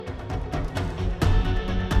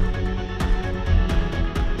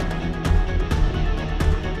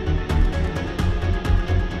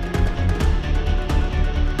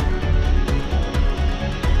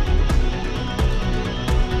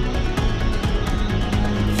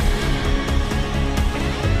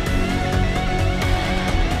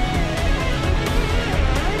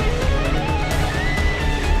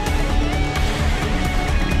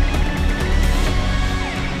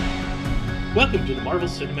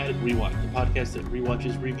Marvel Cinematic Rewind, the podcast that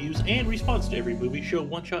rewatches, reviews, and responds to every movie, show,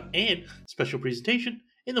 one-shot, and special presentation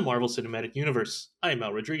in the Marvel Cinematic Universe. I am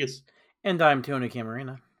Mal Rodriguez. And I'm Tony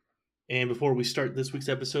Camarena. And before we start this week's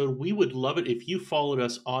episode, we would love it if you followed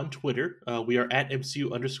us on Twitter. We are at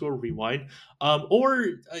MCU_Rewind. Or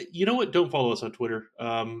you know what? Don't follow us on Twitter.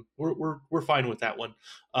 We're fine with that one.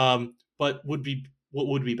 But what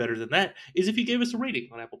would be better than that is if you gave us a rating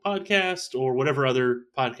on Apple Podcast or whatever other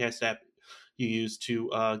podcast app you use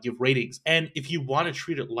to give ratings. And if you want to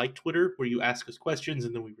treat it like Twitter, where you ask us questions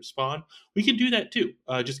and then we respond, we can do that too.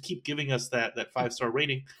 Just keep giving us that 5-star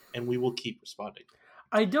rating, and we will keep responding.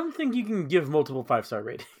 I don't think you can give multiple 5-star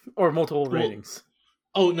ratings or multiple ratings.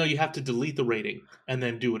 Oh, no, you have to delete the rating and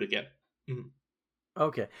then do it again. Mm.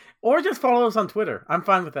 Okay. Or just follow us on Twitter. I'm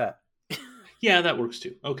fine with that. Yeah, that works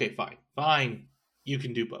too. Okay, fine. You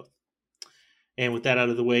can do both. And with that out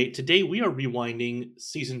of the way, today we are rewinding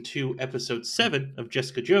Season 2, Episode 7 of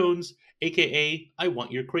Jessica Jones, a.k.a. I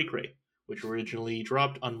Want Your Cray Cray, which originally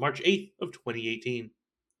dropped on March 8th of 2018.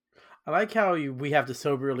 I like how we have to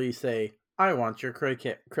soberly say, I want your cray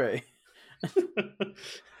cray.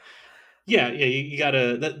 Yeah, you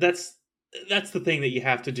gotta. That's the thing that you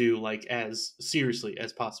have to do, like, as seriously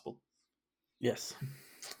as possible. Yes.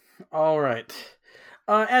 All right.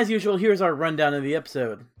 As usual, here's our rundown of the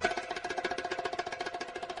episode.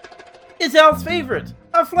 It's Al's favorite,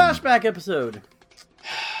 a flashback episode.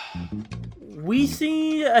 We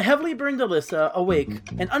see a heavily burned Alyssa awake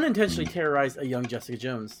and unintentionally terrorize a young Jessica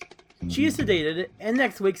Jones. She is sedated and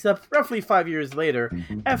next wakes up roughly 5 years later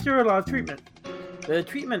after a lot of treatment. The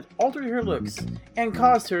treatment altered her looks and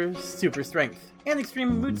caused her super strength and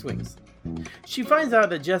extreme mood swings. She finds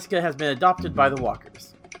out that Jessica has been adopted by the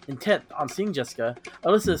Walkers. Intent on seeing Jessica,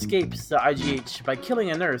 Alyssa escapes the IGH by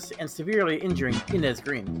killing a nurse and severely injuring Inez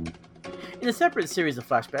Green. In a separate series of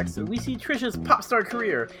flashbacks, we see Trish's pop star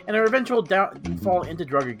career and her eventual downfall into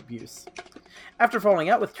drug abuse. After falling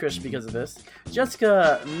out with Trish because of this,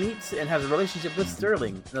 Jessica meets and has a relationship with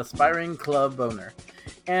Sterling, an aspiring club owner,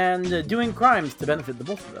 and doing crimes to benefit the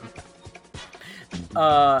both of them.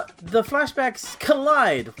 The flashbacks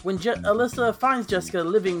collide when Alyssa finds Jessica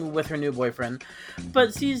living with her new boyfriend,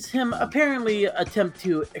 but sees him apparently attempt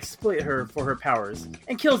to exploit her for her powers,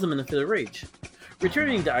 and kills him in a fit of rage.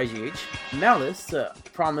 Returning to IGH, Malice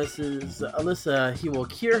promises Alyssa he will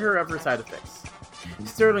cure her of her side effects.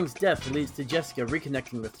 Sterling's death leads to Jessica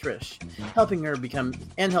reconnecting with Trish, helping her become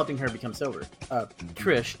sober.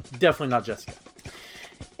 Trish, definitely not Jessica.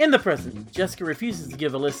 In the present, Jessica refuses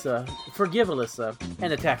to forgive Alyssa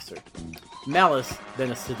and attacks her. Malice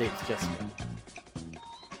then sedates Jessica.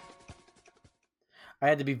 I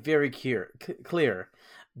had to be very clear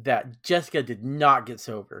that Jessica did not get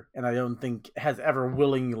sober, and I don't think has ever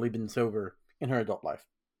willingly been sober in her adult life.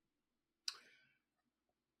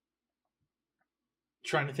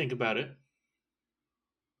 Trying to think about it.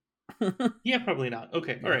 Yeah, probably not.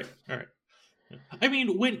 Okay, all right. I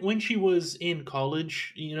mean, when she was in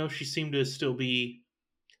college, she seemed to still be,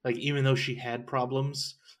 like, even though she had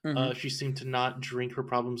problems, she seemed to not drink her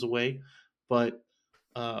problems away. But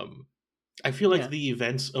I feel like the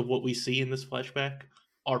events of what we see in this flashback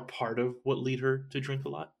are part of what lead her to drink a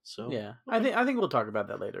lot. So yeah, okay. I think we'll talk about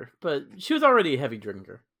that later. But she was already a heavy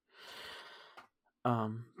drinker.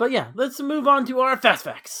 But yeah, let's move on to our fast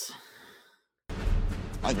facts.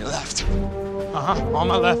 On your left. On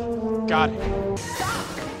my left. Got it. Stop!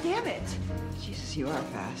 Damn it! Jesus, you are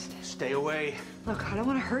fast. Stay away. Look, I don't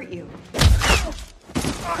want to hurt you.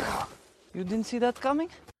 You didn't see that coming?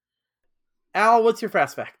 Al, what's your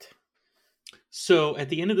fast fact? So at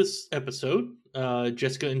the end of this episode,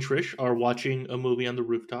 Jessica and Trish are watching a movie on the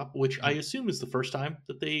rooftop, which I assume is the first time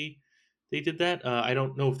that they did that. I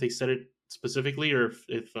don't know if they said it specifically or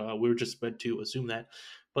if we were just meant to assume that.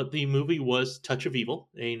 But the movie was Touch of Evil,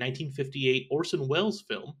 a 1958 Orson Welles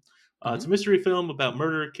film. It's a mystery film about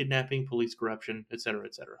murder, kidnapping, police corruption, etc.,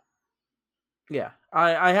 etc. Yeah,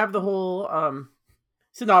 I have the whole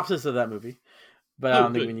synopsis of that movie, but I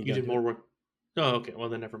don't think we need to. You did more work. Oh, okay. Well,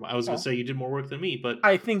 then never mind. I was going to say you did more work than me, but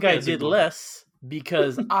I think I did less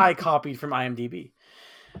because I copied from IMDb.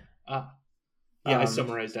 Yeah, I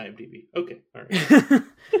summarized IMDb. Okay, all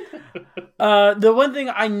right. The one thing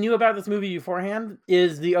I knew about this movie beforehand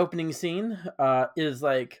is the opening scene is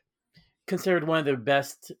like considered one of the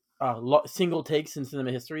best single takes in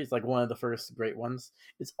cinema history. It's like one of the first great ones.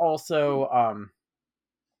 It's also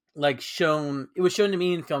it was shown to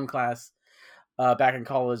me in film class back in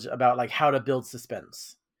college about like how to build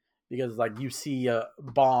suspense, because like you see a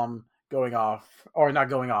bomb going off, or not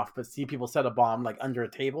going off, but see people set a bomb like under a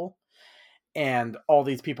table, and all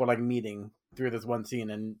these people are like meeting through this one scene,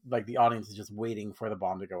 and like the audience is just waiting for the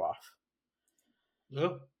bomb to go off.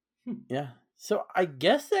 Oh. Yeah. So I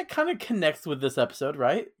guess that kind of connects with this episode,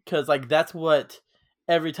 right? Because like that's what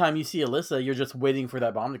every time you see Alyssa, you're just waiting for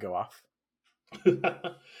that bomb to go off.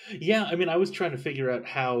 Yeah, I mean, I was trying to figure out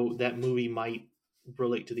how that movie might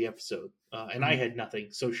relate to the episode, and I had nothing.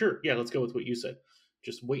 So sure, yeah, let's go with what you said.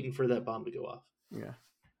 Just waiting for that bomb to go off. Yeah.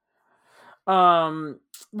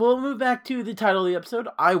 We'll move back to the title of the episode.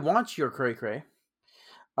 I Want Your Cray Cray.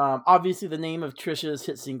 Obviously the name of Trisha's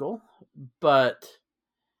hit single, but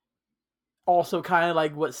also kind of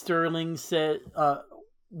like what Sterling said,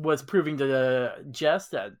 was proving to Jess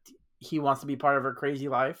that he wants to be part of her crazy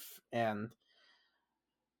life, and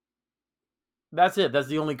that's it. That's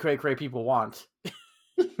the only cray cray people want.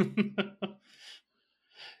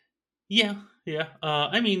 Yeah.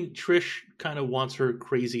 I mean, Trish kind of wants her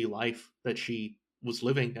crazy life that she was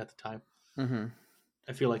living at the time. Mm-hmm.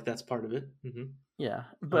 I feel like that's part of it. Mm-hmm. Yeah,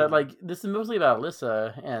 but like this is mostly about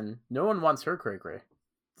Alyssa, and no one wants her cray cray.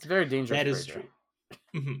 It's very dangerous. That is true.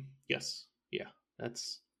 Mm-hmm. Yes. Yeah.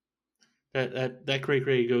 That's that cray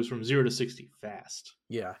cray goes from 0 to 60 fast.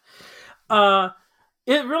 Yeah.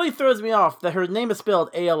 It really throws me off that her name is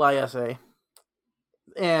spelled Alisa,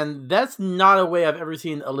 and that's not a way I've ever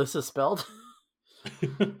seen Alyssa spelled.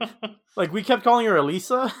 Like we kept calling her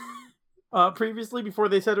Elisa previously before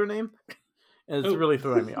they said her name, and it's really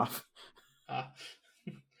throwing me off.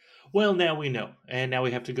 Well, now we know, and now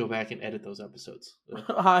we have to go back and edit those episodes.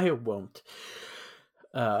 I won't.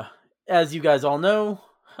 As you guys all know,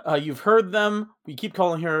 you've heard them. We keep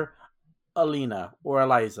calling her Alina or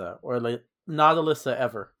Eliza or not Alyssa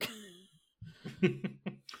ever.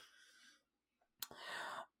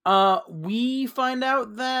 We find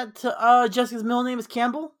out that Jessica's middle name is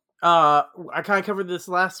Campbell. I kind of covered this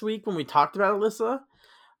last week when we talked about Alyssa.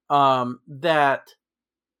 That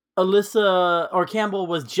Alyssa or Campbell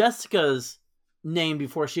was Jessica's name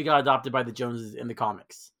before she got adopted by the Joneses in the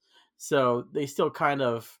comics. So they still kind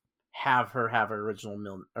of have her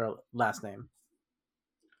original last name.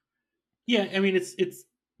 Yeah, I mean it's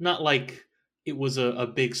not like it was a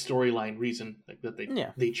big storyline reason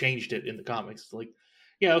that they changed it in the comics. It's like,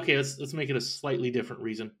 yeah, okay, let's make it a slightly different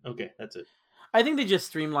reason. Okay, that's it. I think they just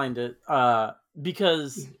streamlined it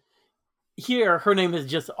because here her name has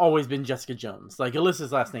just always been Jessica Jones. Like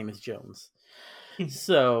Alyssa's last name is Jones.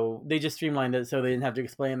 So they just streamlined it so they didn't have to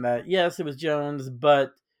explain that yes, it was Jones,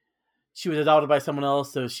 but she was adopted by someone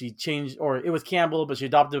else, so she changed, or it was Campbell, but she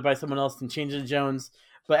adopted by someone else and changed it to Jones.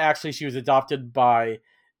 But actually she was adopted by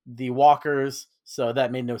the Walkers, so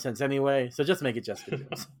that made no sense anyway. So just make it Jessica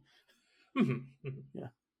Jones. Yeah.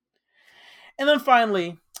 And then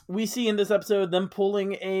finally, we see in this episode them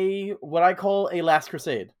pulling what I call a Last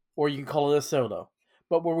Crusade, or you can call it a solo,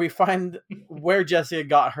 but where we find where Jessica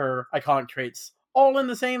got her iconic traits all in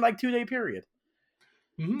the same 2-day period.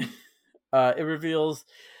 Mm-hmm. It reveals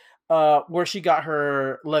where she got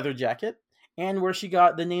her leather jacket and where she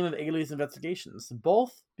got the name of Alias Investigations,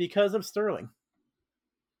 both because of Sterling.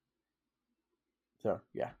 So,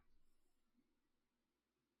 yeah.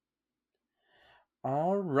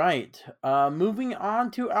 All right. Moving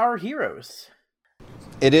on to our heroes.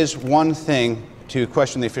 It is one thing to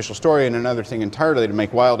question the official story and another thing entirely to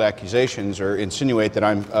make wild accusations or insinuate that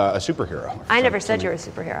I'm a superhero. I never said you were a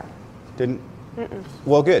superhero. Didn't? Mm-mm.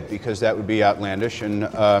 Well, good, because that would be outlandish and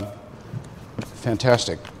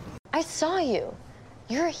fantastic. I saw you.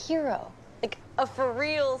 You're a hero. Like a for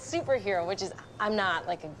real superhero, which is, I'm not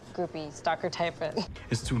like a groupie stalker type.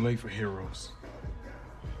 It's too late for heroes.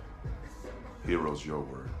 Hero's your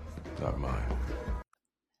word, not mine.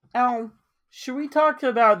 Al, should we talk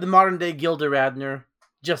about the modern day Gilda Radner,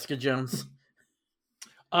 Jessica Jones?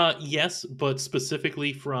 Yes, but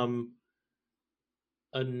specifically from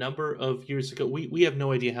a number of years ago. We have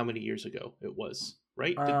no idea how many years ago it was,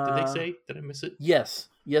 right? Did they say? Did I miss it? Yes,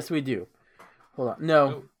 we do. Hold on.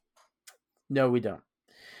 No, we don't.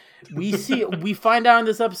 We find out in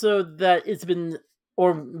this episode that it's been,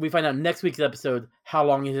 or we find out next week's episode how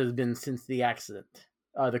long it has been since the accident,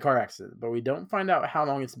 the car accident, but we don't find out how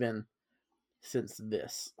long it's been since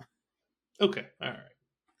this. Okay, all right.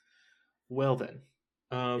 Well then,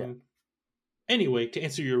 Anyway, to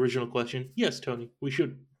answer your original question, yes, Tony, we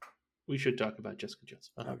should talk about Jessica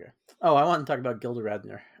Jones. Okay. Oh, I want to talk about Gilda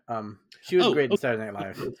Radner. She was great in Saturday Night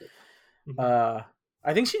Live. Mm-hmm.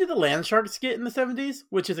 I think she did the Land Shark skit in the 70s,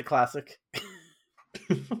 which is a classic.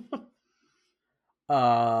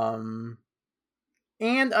 And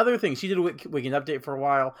other things. She did a Weekend Update for a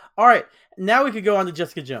while. All right, now we could go on to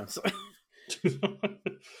Jessica Jones.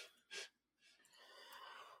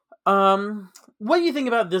 What do you think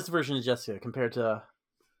about this version of Jessica compared to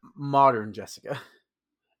modern Jessica.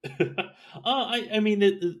 I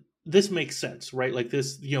mean, this makes sense, right? Like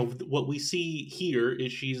this, what we see here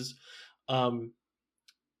is she's um,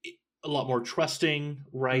 a lot more trusting,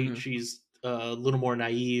 right? Mhm. She's a little more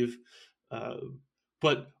naive, uh,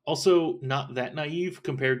 but also not that naive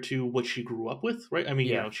compared to what she grew up with, right? I mean,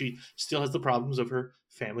 Yeah. she still has the problems of her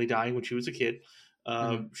family dying when she was a kid.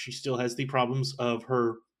 Mhm. She still has the problems of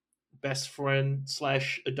her best friend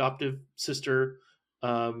 / adoptive sister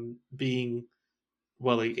being,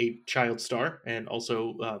 well, a child star and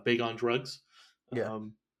also big on drugs. Yeah.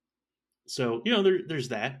 So there's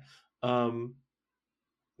that. Um,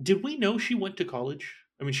 did we know she went to college?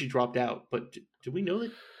 I mean, she dropped out, but did we know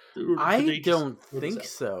that? Or did I they just don't throw this think out?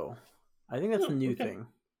 so. I think that's a Oh, new okay. thing.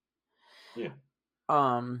 Yeah.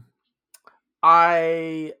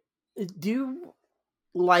 I do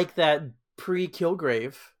like that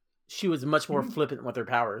pre-Kilgrave, she was much more Mhm. flippant with her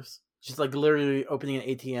powers. She's like literally opening an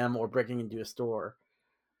ATM or breaking into a store,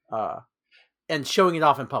 and showing it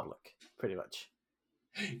off in public, pretty much.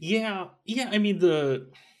 Yeah. I mean,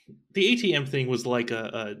 the ATM thing was like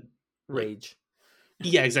like Rage.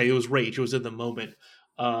 yeah, exactly. It was rage. It was in the moment.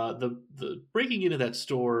 The breaking into that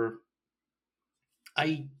store,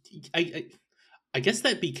 I I I guess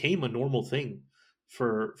that became a normal thing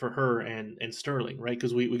for her and Sterling, right?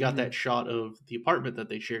 Because we got Mhm. that shot of the apartment that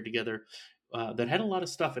they shared together that had a lot of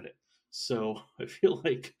stuff in it. So I feel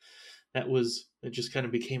like it just kind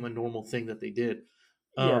of became a normal thing that they did.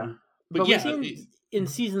 Yeah, But but we've yeah, seen in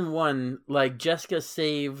season 1, like Jessica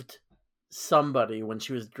saved somebody when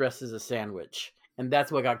she was dressed as a sandwich, and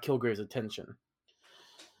that's what got Kilgrave's attention.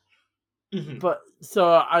 mhm. But so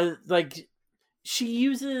I like she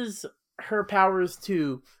uses her powers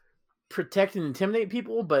to protect and intimidate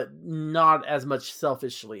people, but not as much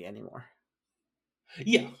selfishly anymore.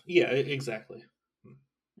 Yeah, exactly.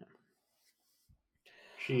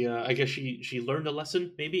 She, I guess she learned a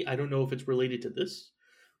lesson. Maybe I don't know if it's related to this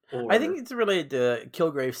I think or it's related to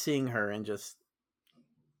Kilgrave seeing her and just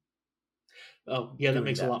oh yeah, that doing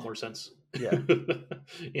makes a lot that. more sense. Yeah.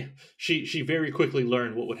 Yeah, she very quickly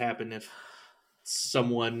learned what would happen if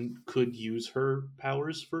someone could use her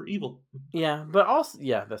powers for evil. Yeah, but also,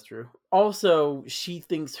 yeah, that's true. Also, she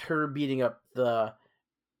thinks her beating up the,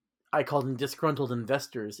 I call them disgruntled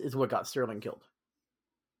investors, is what got Sterling killed.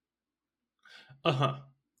 Uh huh.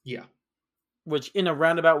 Yeah. Which, in a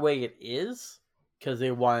roundabout way, it is, because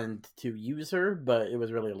they wanted to use her, but it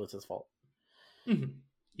was really Alyssa's fault. Mm-hmm.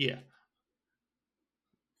 Yeah.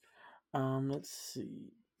 Let's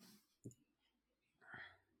see.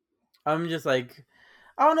 I'm just like,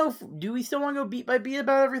 I don't know. Do we still want to go beat by beat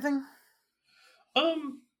about everything?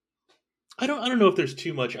 I don't know if there's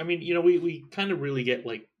too much. I mean, we kind of really get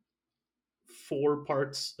like 4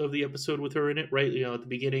 parts of the episode with her in it, right? At the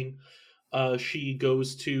beginning, she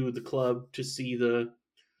goes to the club to see the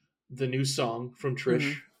new song from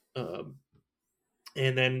Trish, Mm-hmm. um,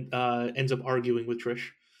 and then ends up arguing with Trish,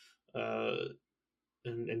 uh,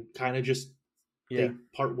 and kind of just Yeah. they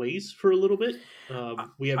part ways for a little bit.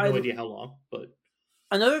 We have no I idea how long, but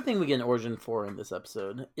Another thing we get an origin for in this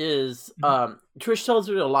episode is Mhm. Trish tells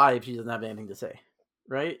her to lie if she doesn't have anything to say,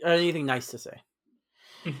 right? Or anything nice to say.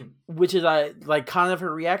 Mhm. Which is like kind of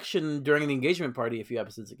her reaction during the engagement party a few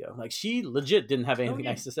episodes ago. Like she legit didn't have anything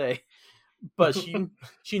yeah. nice to say, but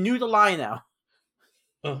she knew to lie now.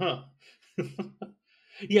 Uh-huh.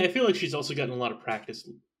 Yeah, I feel like she's also gotten a lot of practice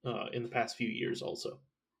in the past few years also.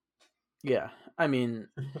 Yeah, I mean,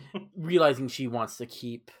 realizing she wants to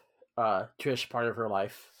keep Trish part of her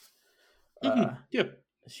life, Yeah.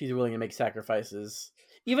 she's willing to make sacrifices.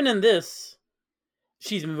 Even in this,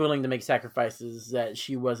 she's been willing to make sacrifices that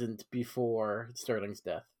she wasn't before Sterling's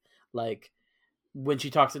death. Like when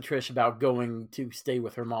she talks to Trish about going to stay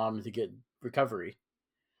with her mom to get recovery,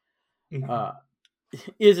 Mhm.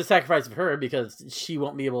 is a sacrifice of her because she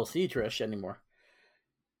won't be able to see Trish anymore.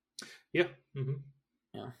 Yeah. Mm-hmm.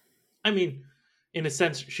 Yeah. I mean, in a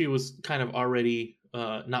sense, she was kind of already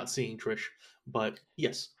not seeing Trish, but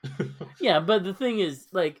yes. Yeah, but the thing is,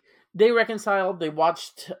 like, they reconciled. They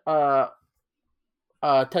watched Touch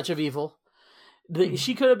of Evil.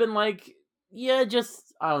 She could have been like, yeah,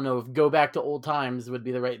 just I don't know if go back to old times would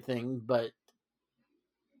be the right thing, but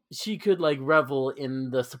she could like revel in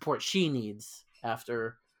the support she needs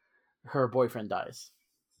after her boyfriend dies.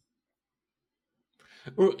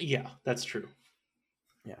 Yeah, that's true.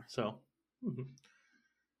 Yeah. So. Mhm.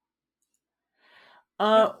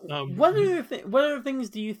 What other things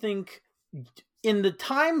do you think in the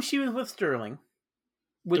time she was with Sterling,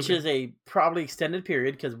 which Okay. is a probably extended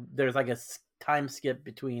period because there's like a time skip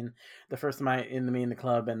between the first time in the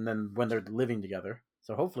club and then when they're living together.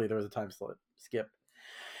 So hopefully there was a time skip.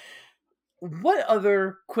 What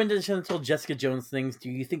other quintessential Jessica Jones things do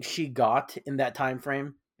you think she got in that time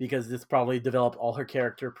frame? Because this probably developed all her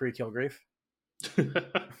character pre-Kilgrave.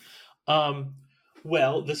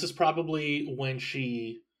 Well, this is probably when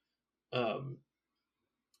she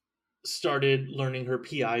started learning her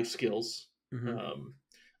PI skills.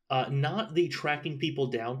 Not the tracking people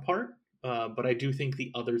down part, but I do think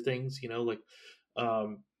the other things, she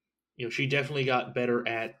definitely got better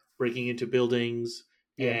at breaking into buildings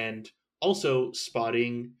and also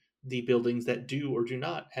spotting the buildings that do or do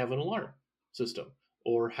not have an alarm system,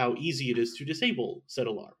 or how easy it is to disable said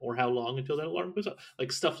alarm, or how long until that alarm goes up,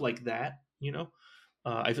 like stuff like that.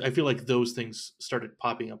 I feel like those things started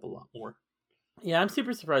popping up a lot more. Yeah, I'm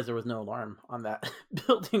super surprised there was no alarm on that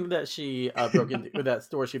building that she broke into, or that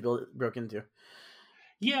store she broke into.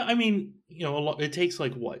 Yeah, I mean, it takes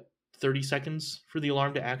 30 seconds for the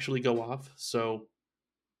alarm to actually go off. So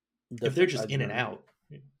if they're just in and out,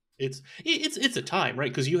 it's a time,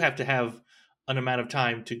 right? Because you have to have an amount of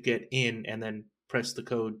time to get in and then press the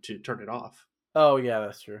code to turn it off. Oh yeah,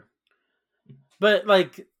 that's true. But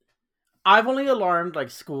I've only alarmed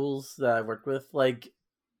schools that I've worked with,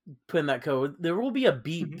 put in that code. There will be a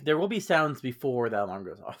beep. There will be sounds before that alarm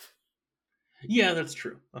goes off. Yeah, that's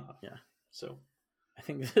true. Yeah. So I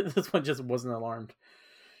think this one just wasn't alarmed.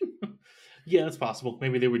 Yeah, that's possible.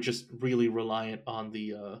 Maybe they were just really reliant on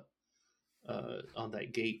the on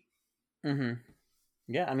that gate. Mm-hmm.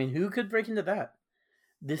 Yeah, I mean, who could break into that?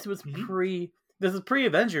 This was This is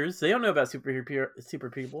pre-Avengers. They don't know about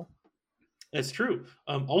super people. That's true.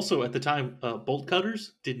 Also, at the time, bolt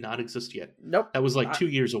cutters did not exist yet. Nope. That was 2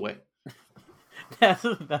 years away. That's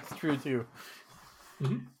true too.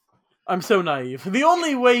 I'm so naive. The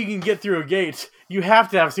only way you can get through a gate, you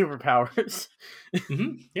have to have superpowers.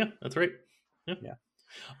 Yeah, that's right. Yeah.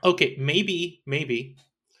 Okay, maybe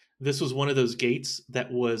this was one of those gates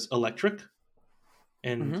that was electric,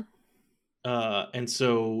 and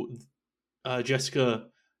so Jessica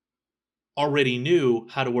already knew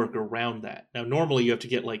how to work around that. Now, normally you have to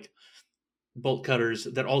get bolt cutters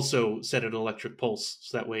that also set an electric pulse,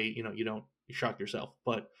 so that way you don't shock yourself.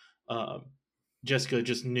 But Jessica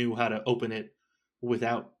just knew how to open it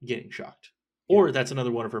without getting shocked. Or that's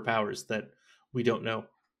another one of her powers that we don't know.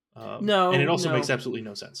 No, and it also makes absolutely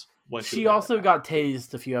no sense. Why she also got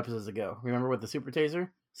tased a few episodes ago. Remember with the super taser?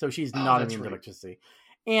 So she's not immune to electricity.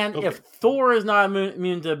 And if Thor is not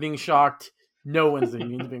immune to being shocked, no one's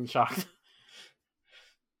immune to being shocked.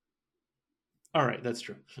 All right, that's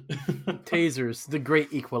true. Tasers, the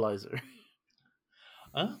great equalizer.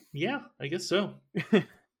 Yeah, I guess so.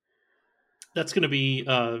 That's going to be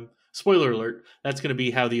spoiler alert. That's going to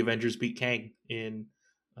be how the Avengers beat Kang in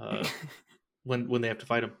when they have to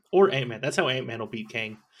fight him, or Ant-Man. That's how Ant-Man will beat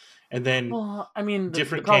Kang, and then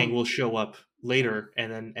different Kang will show up later,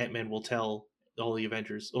 and then Ant-Man will tell all the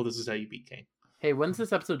Avengers, "Oh, this is how you beat Kang." Hey, when's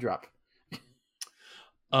this episode drop?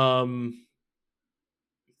 3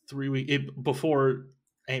 weeks before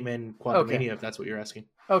Ant-Man Quantumania, if that's what you're asking.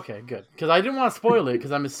 Okay, good. Because I didn't want to spoil it,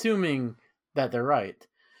 because I'm assuming that they're right.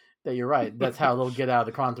 That you're right. That's how they'll get out of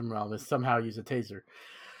the quantum realm, is somehow use a taser.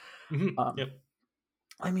 Yep.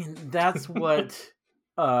 I mean, that's what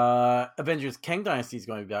Avengers Kang Dynasty is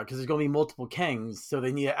going to be about, because there's going to be multiple Kangs, so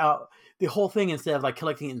they need out the whole thing. Instead of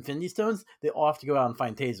collecting Infinity Stones, they all have to go out and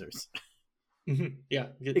find tasers. Yeah.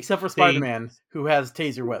 Except for Spider-Man, who has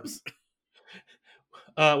taser webs.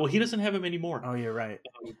 Well, he doesn't have them anymore. Oh, you're right.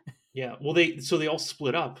 Yeah. Well, they all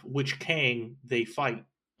split up which Kang they fight,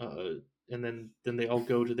 and then they all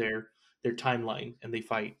go to their timeline and they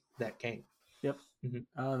fight that Kang. Yep.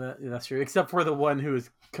 That's true. Except for the one who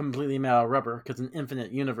is completely made out of rubber, because in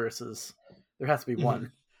infinite universes, there has to be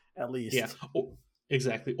one at least. Yeah.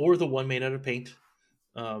 Exactly. Or the one made out of paint.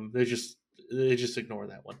 They just ignore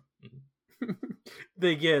that one.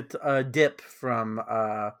 They get a dip from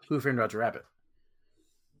Who Framed Roger Rabbit.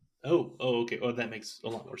 Oh, okay. Oh, that makes a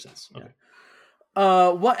lot more sense. Okay.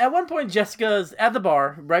 At one point, Jessica's at the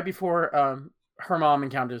bar right before her mom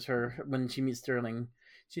encounters her when she meets Sterling.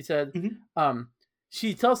 She said,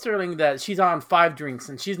 she tells Sterling that she's on 5 drinks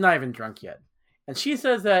and she's not even drunk yet, and she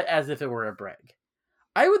says that as if it were a brag.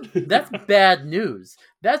 That's bad news.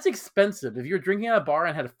 That's expensive. If you're drinking at a bar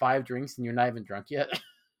and had 5 drinks and you're not even drunk yet,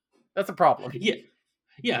 that's a problem.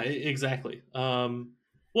 Yeah, exactly.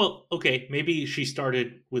 Well, okay, maybe she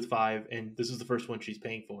started with 5 and this is the first one she's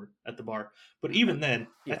paying for at the bar. But even then,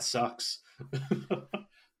 that sucks.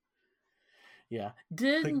 Yeah.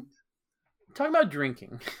 Talking about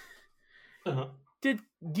drinking. Do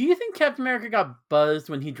you think Captain America got buzzed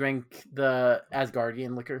when he drank the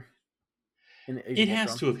Asgardian liquor? It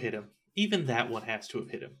has to have hit him. Even that one has to have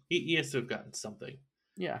hit him. He has to have gotten something.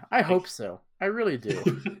 Yeah, I hope so. I really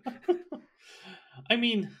do. I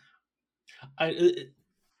mean,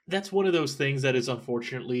 that's one of those things that is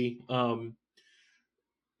unfortunately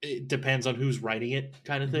it depends on who's writing it,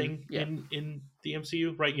 kind of thing. Yeah. In the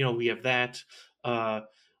MCU, right? You know, we have that. I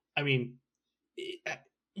mean,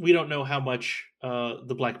 we don't know how much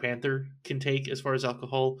the Black Panther can take as far as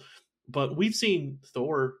alcohol, but we've seen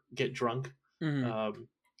Thor get drunk.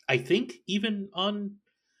 I think even on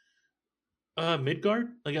Midgard.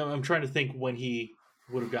 Like I'm trying to think when he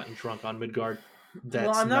would have gotten drunk on Midgard. That's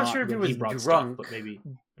Well, I'm not sure if when it was he brought drunk, stuff, but maybe.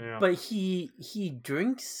 Yeah. but he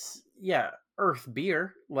drinks, yeah, Earth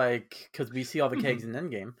beer, like, because we see all the kegs in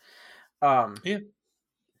Endgame. Yeah.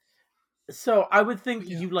 So I would think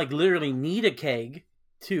you like literally need a keg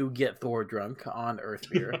to get Thor drunk on Earth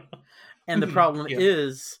beer, and the problem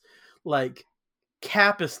is, like,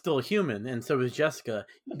 Cap is still human, and so is Jessica.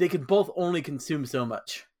 They can both only consume so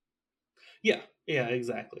much. Yeah,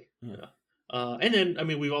 exactly. Yeah. And then, I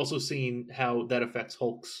mean, we've also seen how that affects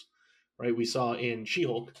Hulks, right? We saw in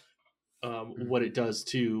She-Hulk what it does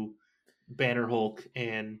to Banner Hulk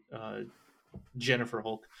and Jennifer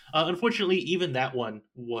Hulk. Unfortunately, even that one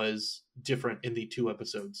was different in the 2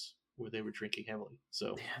 episodes where they were drinking heavily.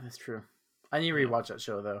 So yeah, that's true. I need to rewatch that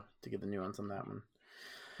show though to get the nuance on that one.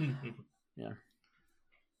 Yeah.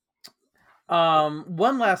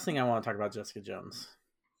 One last thing I want to talk about Jessica Jones.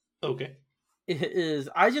 Okay. Is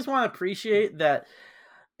I just want to appreciate that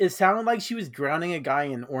it sounded like she was drowning a guy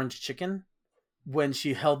in orange chicken when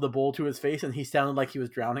she held the bowl to his face and he sounded like he was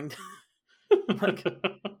drowning. Like,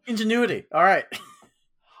 ingenuity. All right.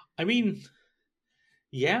 I mean,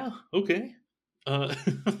 yeah, okay.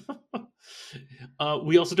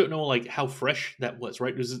 We also don't know like how fresh that was,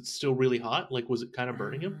 right? Was it still really hot? Like, was it kind of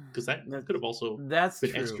burning him? Because that could have also been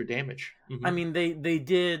true. extra damage. I mean, they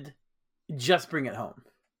did just bring it home,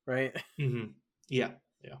 right? Yeah.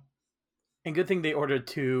 And good thing they ordered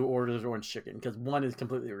 2 orders of orange chicken because 1 is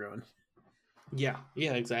completely ruined. Yeah,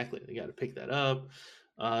 exactly. They got to pick that up.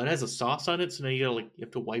 It has a sauce on it, so now you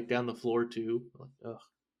have to wipe down the floor too. Like, ugh.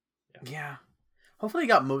 Yeah. Hopefully, it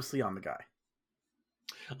got mostly on the guy.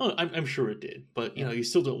 Oh, I'm sure it did, but you know, you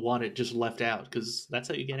still don't want it just left out because that's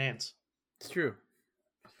how you get ants. It's true.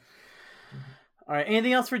 All right.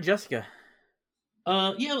 Anything else for Jessica?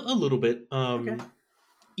 Yeah, a little bit. Okay.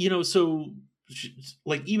 You know, so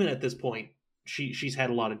like even at this point, she's had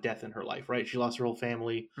a lot of death in her life, right? She lost her whole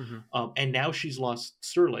family, and now she's lost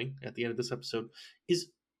Sterling at the end of this episode.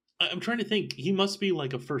 I'm trying to think. He must be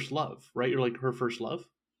like a first love, right? Or like her first love.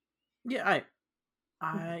 Yeah,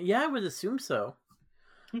 I would assume so.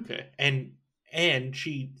 Okay, and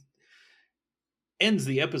she ends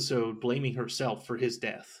the episode blaming herself for his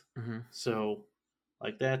death. So,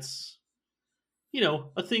 like, that's, you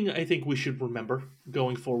know, a thing I think we should remember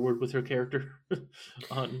going forward with her character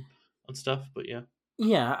on stuff. But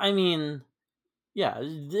yeah, I mean, yeah,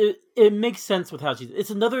 it makes sense with how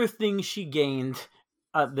it's another thing she gained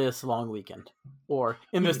at this long weekend, or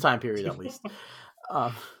in this time period at least.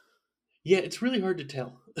 Yeah, it's really hard to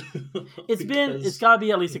tell. It's got to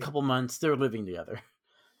be at least a couple months they're living together.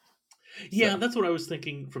 Yeah, that's what I was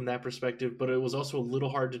thinking from that perspective, but it was also a little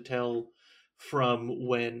hard to tell from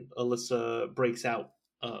when Alyssa breaks out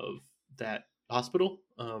of that hospital.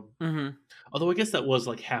 Although I guess that was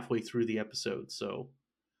like halfway through the episode, so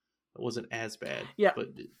it wasn't as bad. Yeah, but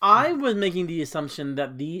I was making the assumption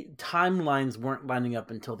that the timelines weren't lining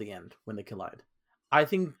up until the end when they collide. I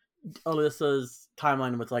think Alyssa's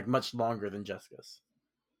timeline was like much longer than Jessica's.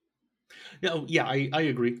 Yeah, I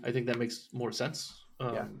agree. I think that makes more sense.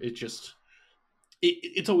 It just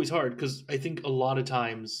it's always hard because I think a lot of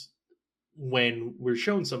times when we're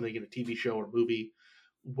shown something in a TV show or movie,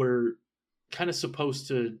 we're kind of supposed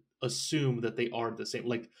to assume that they are the same.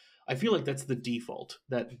 Like, I feel like that's the default,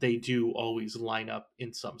 that they do always line up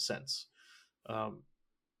in some sense.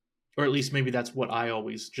 Or at least maybe that's what I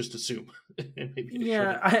always just assume. And maybe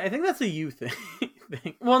I think that's a you thing.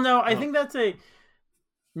 Well, no, I think that's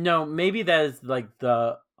maybe that is like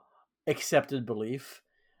the accepted belief,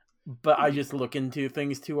 but I just look into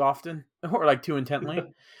things too often or like too intently.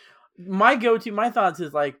 My thoughts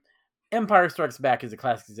is like Empire Strikes Back is a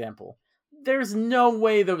classic example. There's no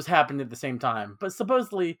way those happened at the same time, but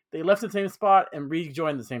supposedly they left the same spot and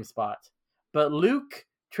rejoined the same spot. But Luke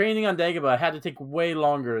training on Dagobah had to take way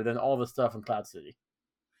longer than all the stuff in Cloud City.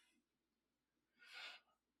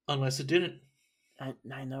 Unless it didn't.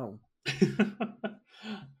 I know.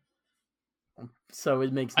 So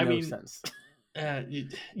it makes no sense.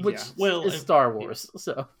 Which is Star Wars,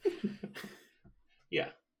 so. Yeah.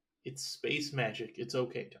 It's space magic. It's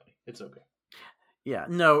okay, Tony. It's okay. Yeah,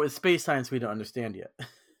 no, it's space science we don't understand yet.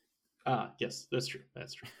 Yes, that's true.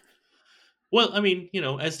 That's true. Well, I mean,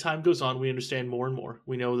 as time goes on, we understand more and more.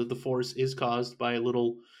 We know that the Force is caused by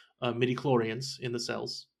little midi-chlorians in the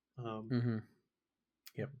cells. Mm-hmm.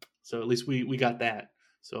 Yep. So at least we got that.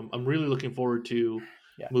 So I'm really looking forward to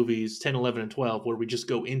movies 10, 11, and 12, where we just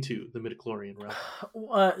go into the midi-chlorian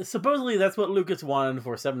realm. Supposedly, that's what Lucas wanted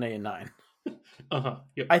for 7, 8, and 9.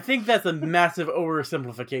 Yep. I think that's a massive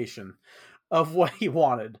oversimplification of what he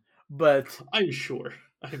wanted, but I'm sure.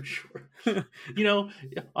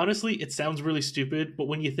 Honestly, it sounds really stupid, but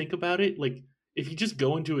when you think about it, like, if you just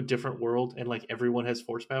go into a different world and like everyone has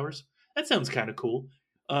force powers, that sounds kind of cool.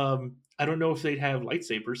 I don't know if they'd have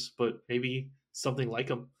lightsabers, but maybe something like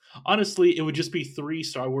them. Honestly, it would just be 3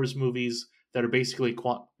 Star Wars movies that are basically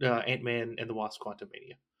Ant-Man and the Wasp: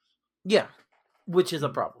 Quantumania. Yeah, which is a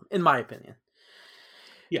problem, in my opinion.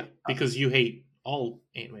 Yeah, because you hate all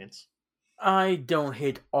Ant-Mans. I don't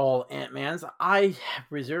hate all Ant-Mans. I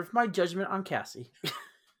reserve my judgment on Cassie.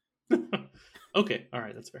 Okay, all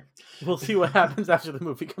right, that's fair. We'll see what happens after the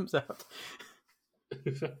movie comes out.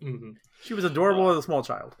 Mm-hmm. She was adorable as a small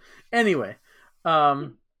child. Anyway.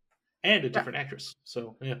 And a different actress,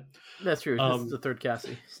 so yeah. That's true. This is the third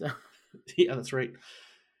Cassie. So. Yeah, that's right.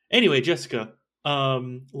 Anyway, Jessica,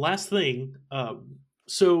 last thing.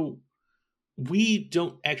 So we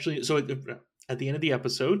don't actually... So at the end of the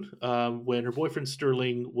episode, when her boyfriend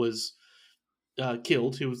Sterling was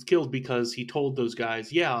killed, he was killed because he told those guys,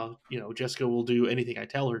 Jessica will do anything I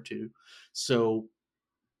tell her to. So,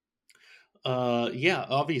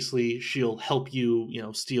 obviously she'll help you,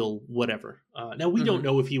 steal whatever. Now, we don't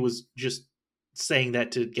know if he was just saying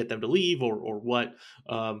that to get them to leave or what.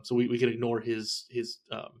 So we can ignore his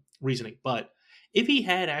reasoning. But if he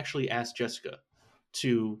had actually asked Jessica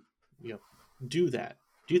to, do that,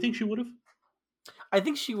 do you think she would have? I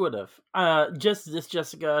think she would have. Just this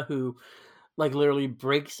Jessica who, like, literally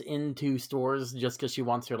breaks into stores just because she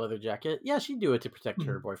wants her leather jacket. Yeah, she'd do it to protect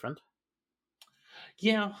her boyfriend.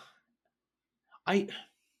 Yeah. I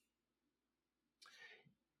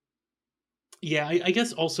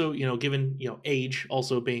guess also, given, age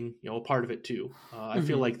also being, a part of it too. I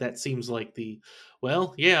feel like that seems like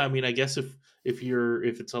I guess if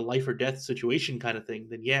it's a life or death situation kind of thing,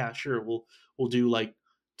 then yeah, sure. We'll do like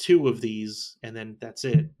 2 of these and then that's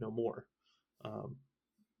it. No more.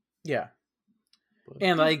 Yeah.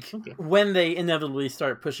 And when they inevitably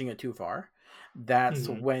start pushing it too far, that's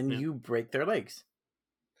when you break their legs.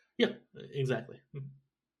 Yeah, exactly.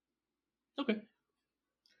 Okay.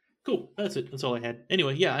 Cool. That's it. That's all I had.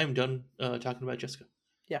 Anyway, yeah, I'm done talking about Jessica.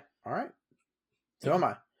 Yeah. All right. So am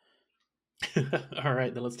I. All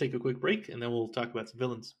right, then let's take a quick break and then we'll talk about some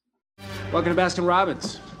villains. Welcome to Baskin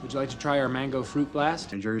Robbins. Would you like to try our mango fruit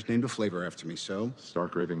blast? And Jerry's named a flavor after me, so...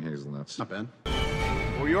 Stark raving hazelnuts. Not bad.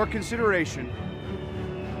 For your consideration,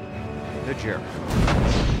 the Jerry.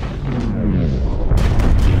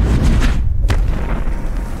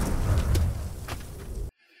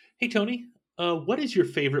 Hey, Tony, what is your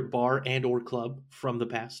favorite bar and or club from the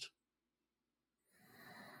past?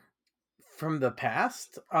 From the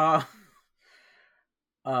past?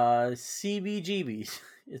 CBGB's.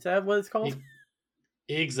 Is that what it's called?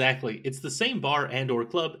 Exactly. It's the same bar and or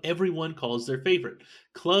club everyone calls their favorite.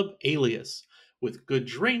 Club Alias. With good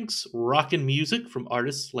drinks, rockin' music from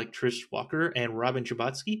artists like Trish Walker and Robin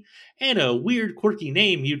Chabatsky, and a weird, quirky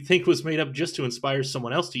name you'd think was made up just to inspire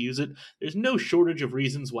someone else to use it, there's no shortage of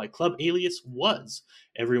reasons why Club Alias was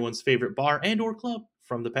everyone's favorite bar and or club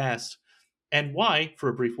from the past. And why, for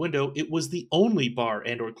a brief window, it was the only bar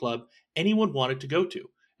and or club anyone wanted to go to,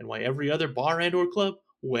 and why every other bar and or club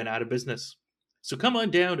went out of business. So come on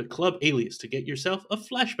down to Club Alias to get yourself a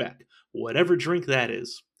flashback, whatever drink that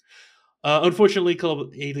is. Unfortunately,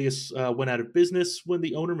 Club Alias went out of business when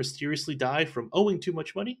the owner mysteriously died from owing too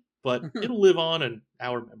much money, but it'll live on in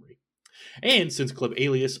our memory. And since Club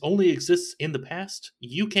Alias only exists in the past,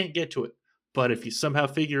 you can't get to it. But if you somehow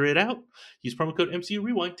figure it out, use promo code MCU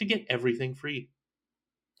Rewind to get everything free.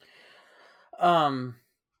 One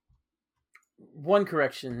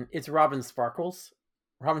correction, it's Robin Sparkles.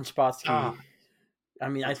 Robin Spassky. I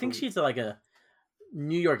mean, I think she's like a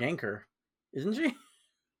New York anchor, isn't she?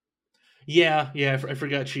 Yeah, I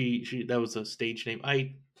forgot she that was a stage name.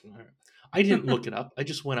 I didn't look it up. I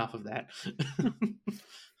just went off of that.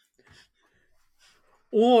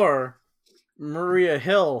 Or Maria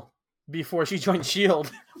Hill before she joined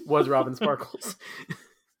S.H.I.E.L.D. was Robin Sparkles.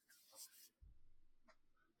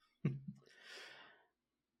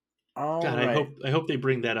 God, right. I hope they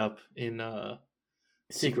bring that up in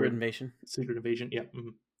Secret Invasion. Secret Invasion, yeah. Mm-hmm.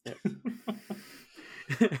 Yep.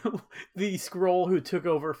 The Skrull who took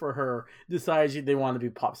over for her decided they wanted to be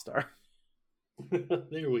pop star.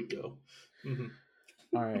 There we go. Mm-hmm.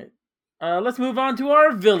 All right. Let's move on to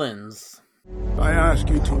our villains. I ask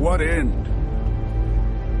you, to what end?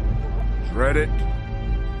 Dread it?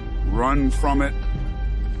 Run from it?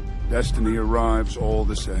 Destiny arrives all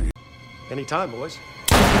the same. Anytime, boys.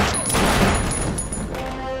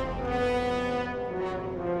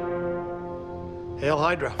 Hail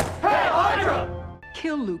Hydra.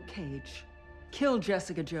 Kill Luke Cage. Kill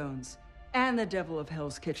Jessica Jones. And the devil of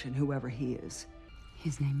Hell's Kitchen, whoever he is.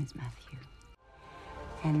 His name is Matthew.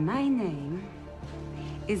 And my name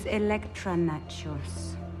is Electra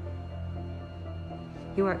Nachos.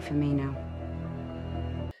 You work for me now.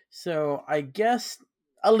 So I guess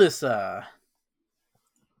Alyssa.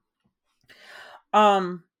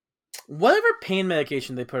 Whatever pain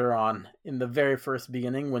medication they put her on in the very first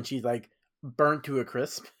beginning when she's like burnt to a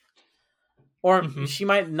crisp. Or she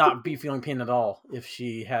might not be feeling pain at all if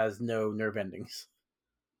she has no nerve endings.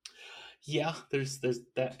 Yeah, there's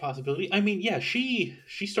that possibility. I mean, yeah, she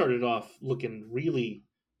started off looking really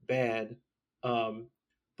bad,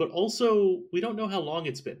 but also we don't know how long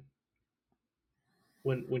it's been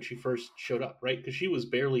when she first showed up, right? Because she was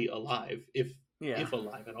barely alive, if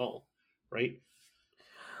alive at all, right?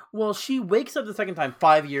 Well, she wakes up the second time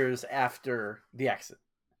 5 years after the accident.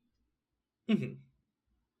 Mm-hmm.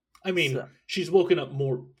 I mean, she's woken up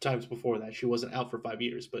more times before that. She wasn't out for 5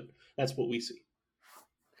 years, but that's what we see.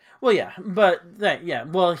 Well, yeah, but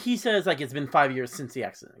well, he says like it's been 5 years since the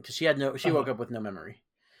accident because she woke up with no memory.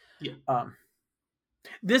 Yeah.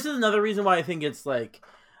 This is another reason why I think it's like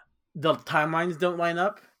the timelines don't line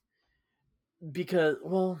up because,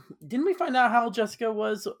 well, didn't we find out how Jessica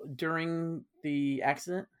was during the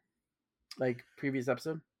accident, like previous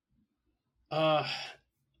episode?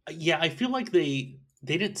 Yeah, I feel like they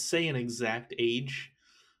didn't say an exact age.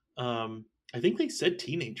 I think they said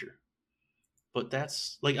teenager. But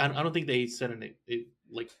that's like I don't think they said I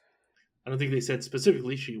don't think they said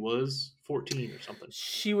specifically she was 14 or something.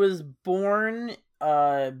 She was born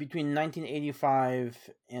between 1985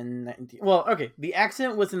 and 19. Well, okay, the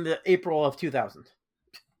accident was in the April of 2000.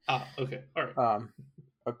 Ah, okay, all right.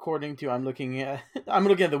 According to I'm looking at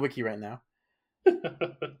the wiki right now.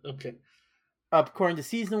 Okay. According to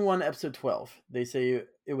season 1, episode 12, they say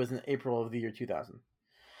it was in April of the year 2000.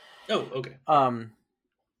 Oh, okay.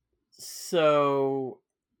 So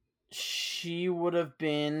she would have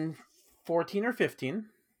been 14 or 15.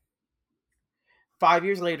 5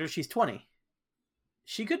 years later, she's 20.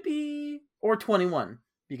 She could be, or 21,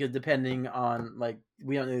 because depending on, like,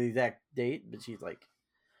 we don't know the exact date, but she's like,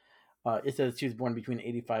 it says she was born between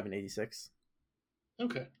 85 and 86.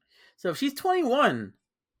 Okay. So if she's 21,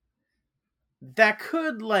 that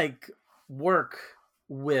could, like, work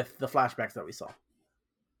with the flashbacks that we saw.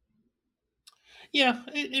 Yeah,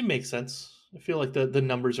 it makes sense. I feel like the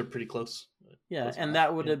numbers are pretty close. Yeah, and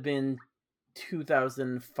that would have been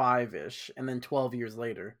 2005-ish, and then 12 years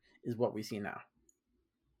later is what we see now.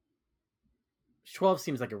 12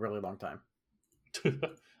 seems like a really long time.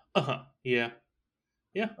 Yeah.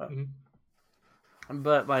 Yeah.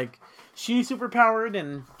 But, like, she's superpowered,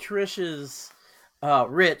 and Trish is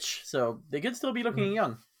rich, so they could still be looking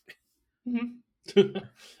young. Mm-hmm.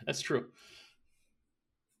 That's true.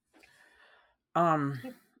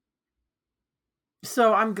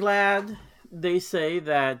 So I'm glad they say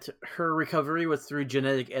that her recovery was through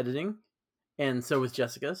genetic editing, and so was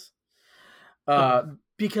Jessica's.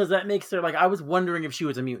 Because that makes her, like, I was wondering if she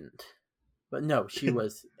was a mutant. But no, she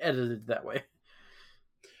was edited that way.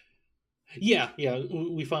 Yeah,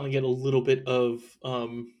 we finally get a little bit of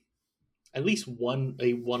at least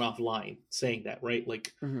a one-off line saying that, right?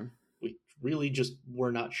 Like, we really just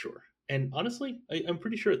were not sure. And honestly, I'm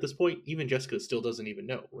pretty sure at this point, even Jessica still doesn't even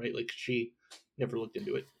know, right? Like, she never looked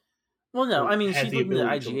into it. Well, no, I mean, she's looking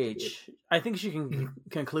at IGH. I think she can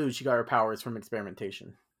conclude she got her powers from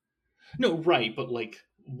experimentation. No, right, but, like,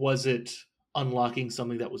 was it unlocking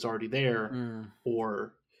something that was already there,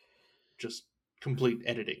 or just complete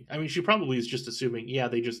editing? I mean, she probably is just assuming, yeah,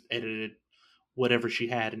 they just edited whatever she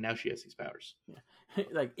had, and now she has these powers. Yeah.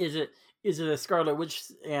 Like, is it a Scarlet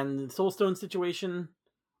Witch and Soulstone situation,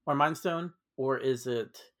 or Mind Stone, or is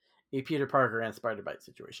it a Peter Parker and Spider-Bite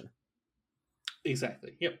situation?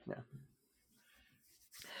 Exactly. Yep. Yeah.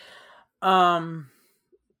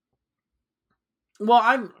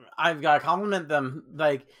 Well, I've got to compliment them,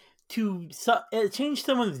 like, to change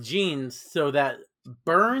someone's genes so that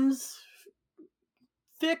burns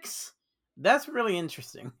fix. That's really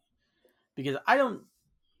interesting, because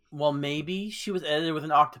maybe she was edited with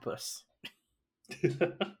an octopus.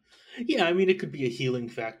 Yeah, I mean, it could be a healing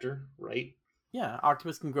factor, right? Yeah,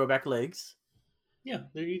 octopus can grow back legs. Yeah,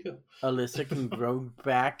 there you go. Alyssa can grow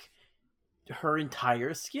back her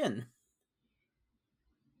entire skin.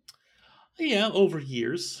 Yeah, over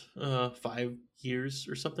years, 5 years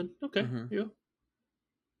or something. Okay, yeah.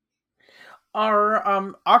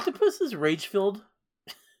 Are octopuses rage-filled?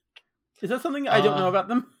 Is that something I don't know about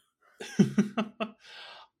them?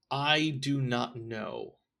 I do not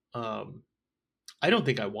know. I don't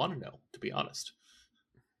think I want to know, to be honest.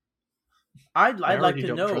 I'd like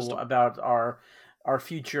to know about our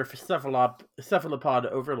future cephalopod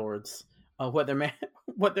overlords. What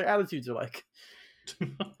their attitudes are like.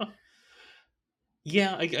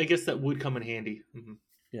 Yeah, I guess that would come in handy. Mm-hmm.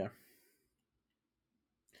 Yeah.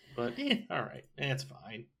 But all right, it's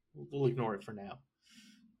fine. We'll ignore it for now.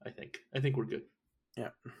 I think we're good. Yeah,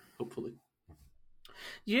 hopefully.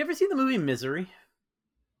 You ever see the movie Misery,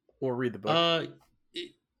 or read the book?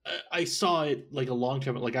 I saw it like a long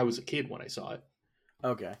time. Like I was a kid when I saw it.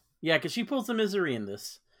 Okay, yeah, because she pulls the misery in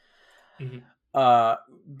this. Mm-hmm.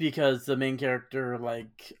 Because the main character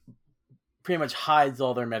like pretty much hides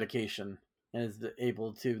all their medication and is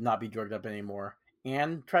able to not be drugged up anymore,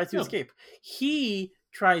 and tries to escape. He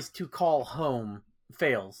tries to call home,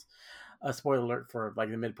 fails. Spoiler alert for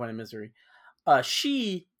like the midpoint of Misery.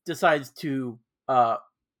 She decides to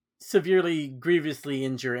severely, grievously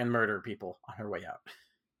injure and murder people on her way out.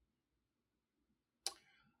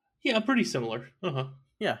 Yeah, pretty similar.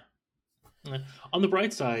 Yeah. On the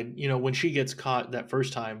bright side, when she gets caught that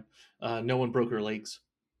first time, no one broke her legs.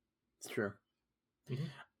 It's true.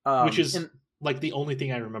 Mm-hmm. Which is like the only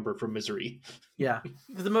thing I remember from Misery. Yeah,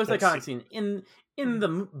 the most iconic scene in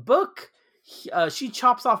the book. She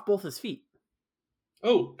chops off both his feet.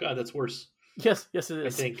 Oh God, that's worse. Yes, it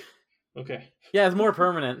is. I think. Okay. Yeah, it's more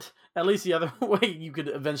permanent. At least the other way, you could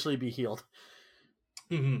eventually be healed.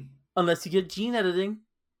 Mm-hmm. Unless you get gene editing.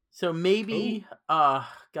 So maybe, God,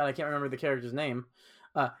 I can't remember the character's name.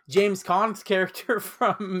 James Caan's character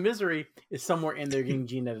from Misery is somewhere in there getting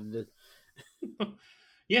gene edited.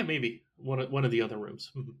 Yeah, maybe one of the other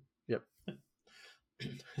rooms. Mm-hmm. Yep.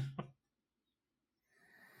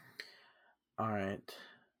 All right.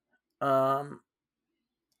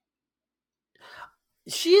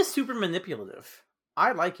 She is super manipulative.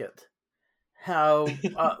 I like it. How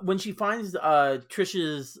when she finds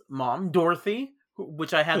Trish's mom, Dorothy,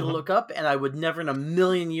 which I had to look up, and I would never in a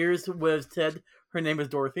million years would have said her name was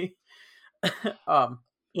Dorothy.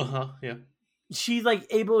 Yeah. She's like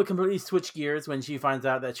able to completely switch gears when she finds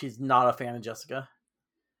out that she's not a fan of Jessica.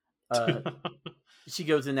 She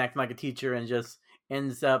goes in acting like a teacher and just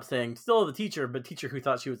ends up saying, still the teacher, but teacher who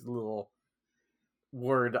thought she was a little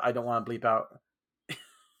word I don't want to bleep out.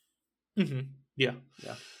 Mm-hmm. Yeah.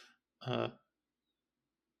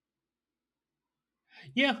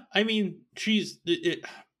 Yeah, I mean, she's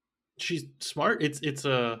smart. It's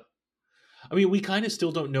I mean, we kind of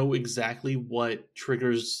still don't know exactly what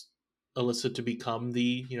triggers Alyssa to become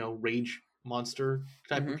the rage monster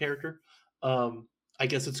type of character. I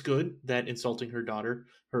guess it's good that insulting her daughter,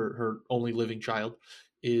 her only living child,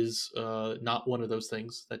 is not one of those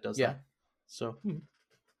things that does that. So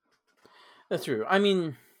that's true. I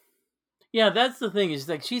mean, yeah, that's the thing. Is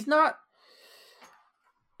like she's not.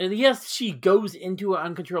 And yes, she goes into an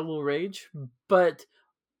uncontrollable rage, but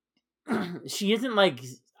she isn't like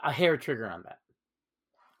a hair trigger on that.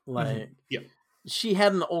 Like, she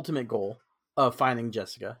had an ultimate goal of finding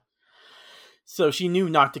Jessica, so she knew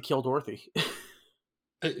not to kill Dorothy.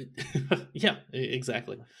 Yeah,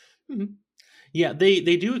 exactly. Mm-hmm. Yeah,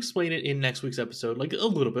 they do explain it in next week's episode, like a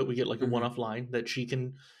little bit. We get like a one-off line that she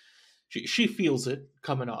feels it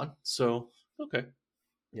coming on. So okay,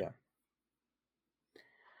 yeah.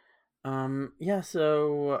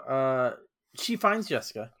 So she finds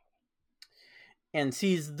Jessica and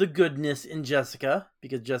sees the goodness in Jessica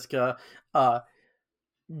because Jessica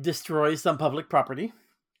destroys some public property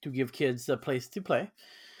to give kids a place to play.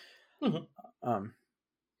 Mm-hmm.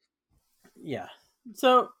 Yeah.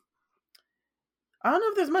 So I don't know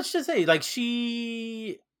if there's much to say. Like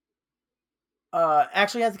she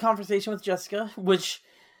actually has a conversation with Jessica, which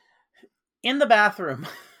in the bathroom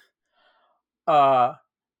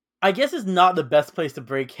I guess it's not the best place to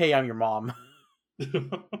break, hey, I'm your mom.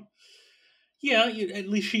 Yeah, at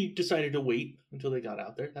least she decided to wait until they got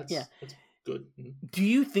out there. That's good. Mm-hmm. Do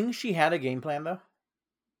you think she had a game plan, though?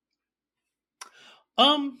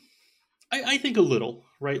 I think a little,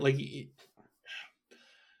 right? Like,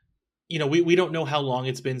 we don't know how long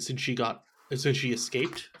it's been since she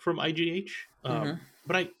escaped from IGH.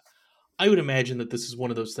 But I would imagine that this is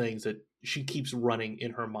one of those things that she keeps running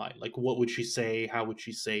in her mind. Like, what would she say? How would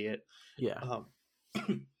she say it? Yeah.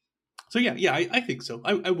 So yeah, I think so.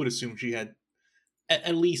 I would assume she had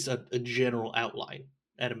at least a general outline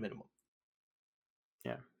at a minimum.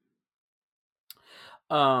 Yeah.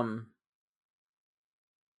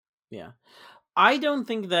 Yeah. I don't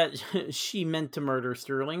think that she meant to murder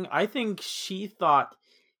Sterling. I think she thought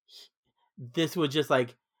this would just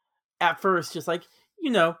like, at first, just like,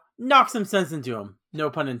 knock some sense into him. No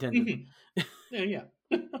pun intended. Mm-hmm. Yeah.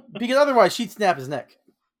 Because otherwise she'd snap his neck.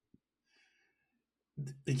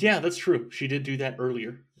 Yeah, that's true. She did do that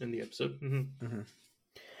earlier in the episode. Mm-hmm. Mm-hmm.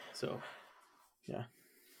 So, yeah.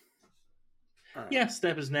 Right. Yeah,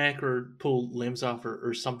 snap his neck or pull limbs off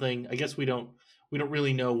or something. I guess we don't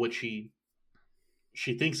really know what she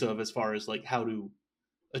thinks of as far as like how to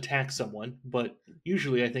attack someone, but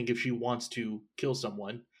usually I think if she wants to kill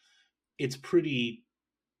someone, it's pretty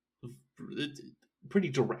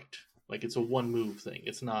direct. Like it's a one move thing.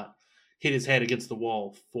 It's not hit his head against the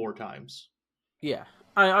wall 4 times. Yeah.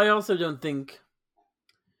 I also don't think,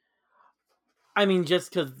 I mean, just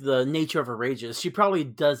because the nature of her rages, she probably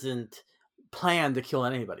doesn't plan to kill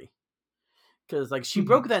anybody. Because like she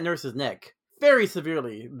broke that nurse's neck very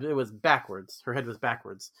severely. It was backwards. Her head was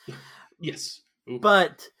backwards. Yes. Ooh.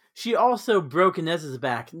 But she also broke Inez's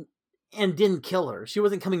back and didn't kill her. She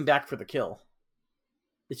wasn't coming back for the kill.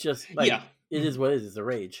 It's just like, it is what it is. It's a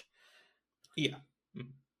rage. Yeah.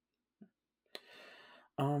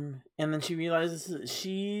 And then she realizes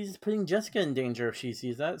she's putting Jessica in danger if she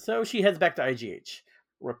sees that. So she heads back to IGH,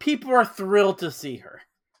 where people are thrilled to see her.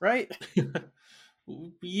 Right?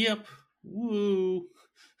 Yep. Woo.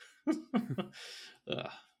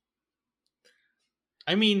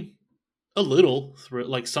 I mean, a little thrilled.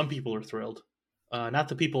 Like some people are thrilled. Not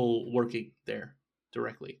the people working there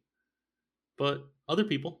directly, but other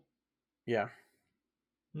people. Yeah.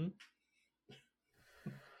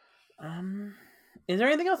 Is there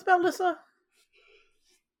anything else about Lissa?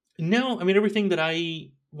 No, I mean everything that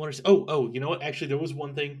I want to say. Oh, you know what? Actually, there was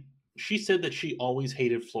one thing. She said that she always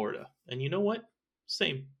hated Florida, and you know what?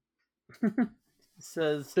 Same.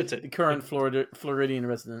 Says that's it. The current Floridian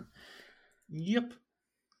resident. Yep.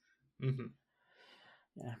 Mm-hmm.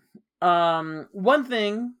 Yeah. One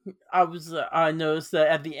thing I noticed that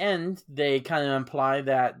at the end they kind of imply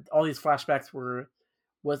that all these flashbacks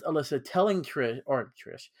was Alyssa telling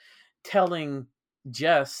telling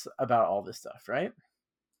Jess about all this stuff, right?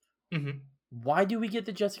 Mm-hmm. Why do we get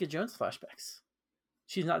the Jessica Jones flashbacks?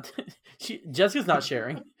 She's not. Jessica's not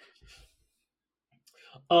sharing.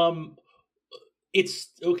 It's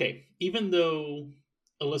okay. Even though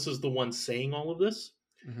Alyssa's the one saying all of this,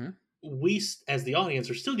 we, as the audience,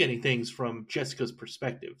 are still getting things from Jessica's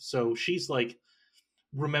perspective. So she's like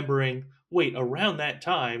remembering, wait, around that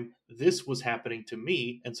time, this was happening to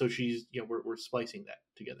me, and so she's, we're splicing that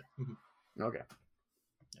together. Mm-hmm. Okay.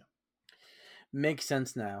 Yeah. Makes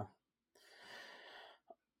sense now.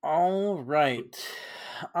 All right.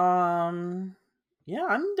 Yeah,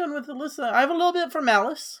 I'm done with Alyssa. I have a little bit for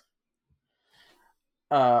Malice.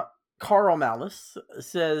 Carl Malice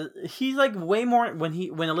says he's like way more when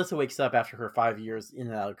Alyssa wakes up after her 5 years in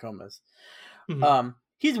and out of comas. Mm-hmm.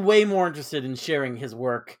 He's way more interested in sharing his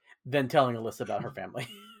work than telling Alyssa about her family.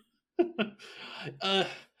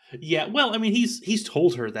 Yeah, well, I mean, he's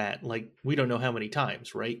told her that like we don't know how many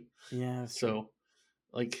times, right? Yeah. So,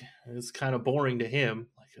 like, it's kind of boring to him.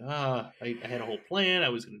 Like, I had a whole plan. I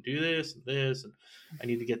was going to do this, and I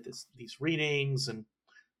need to get these readings, and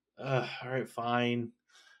all right, fine.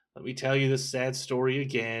 Let me tell you this sad story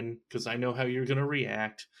again because I know how you're going to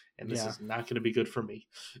react, and this is not going to be good for me.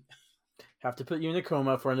 Have to put you in a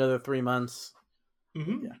coma for another 3 months.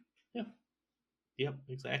 Mm-hmm. Yeah. Yep,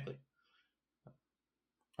 exactly.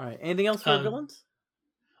 All right. Anything else for villains?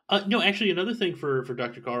 No, actually, another thing for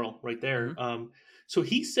Dr. Carl right there. Mm-hmm. So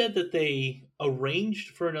he said that they arranged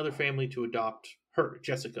for another family to adopt her,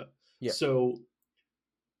 Jessica. Yeah. So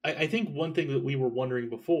I think one thing that we were wondering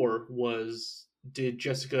before was, did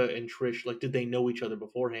Jessica and Trish, like, did they know each other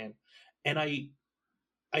beforehand? And I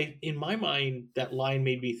in my mind, that line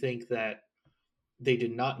made me think that they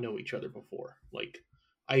did not know each other before. Like,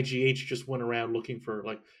 IGH just went around looking for,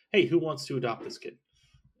 like, hey, who wants to adopt this kid?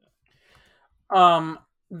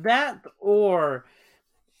 That or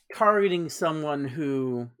targeting someone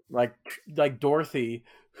who, like Dorothy,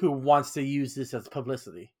 who wants to use this as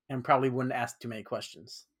publicity and probably wouldn't ask too many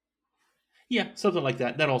questions. Yeah, something like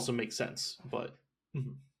that. That also makes sense, but...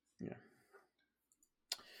 Yeah.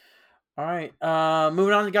 All right,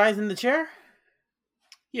 moving on to guys in the chair?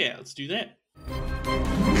 Yeah, let's do that.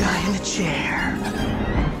 Guy in the chair.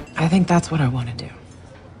 I think that's what I want to do.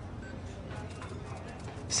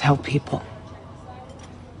 Is help people.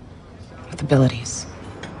 With abilities.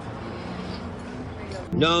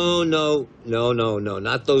 No.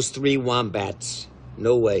 Not those 3 wombats.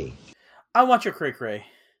 No way. I want your cray-cray.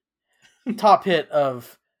 Top hit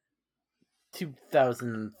of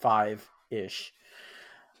 2005-ish.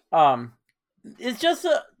 It's just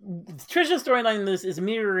Trisha's storyline in this is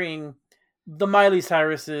mirroring the Miley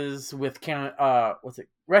Cyrus's with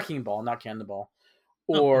Wrecking Ball, not Cannonball,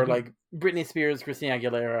 or like Britney Spears, Christina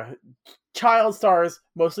Aguilera, child stars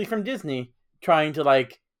mostly from Disney trying to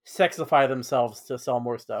like sexify themselves to sell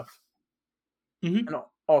more stuff, and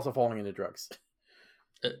also falling into drugs.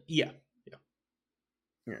 Yeah.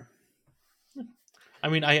 I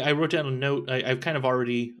mean, I wrote down a note. I've kind of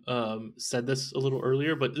already said this a little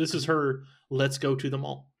earlier, but this is her "Let's Go to the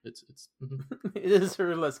Mall." It's It is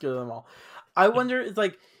her "Let's Go to the Mall." I wonder. It's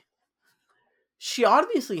like she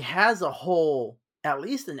obviously has a whole, at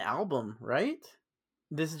least an album, right?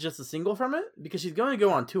 This is just a single from it because she's going to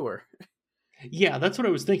go on tour. Yeah, that's what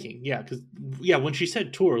I was thinking. Yeah, because when she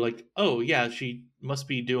said tour, like, oh yeah, she must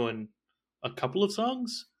be doing a couple of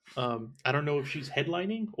songs. I don't know if she's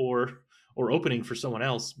headlining or opening for someone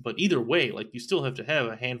else, but either way, like you still have to have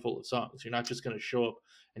a handful of songs. You're not just going to show up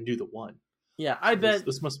and do the one. Yeah, I bet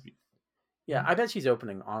this must be. Yeah, I bet she's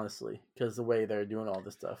opening, honestly, because the way they're doing all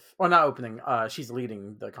this stuff. Or not opening. She's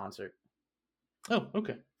leading the concert. Oh,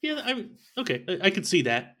 okay. Yeah, okay. I could see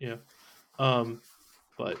that. Yeah.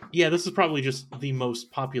 But yeah, this is probably just the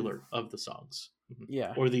most popular of the songs.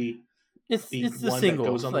 Yeah. Or it's the one single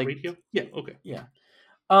that goes on the radio. Yeah. Okay. Yeah.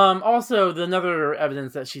 Also, another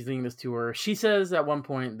evidence that she's leading this tour, she says at one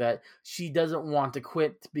point that she doesn't want to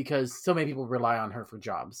quit because so many people rely on her for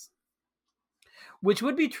jobs. Which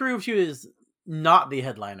would be true if she was not the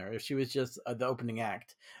headliner, if she was just the opening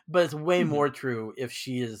act. But it's way more true if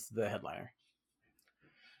she is the headliner.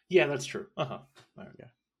 Yeah, that's true. Right.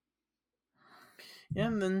 Yeah,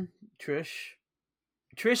 and then Trish.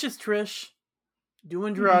 Trish is Trish,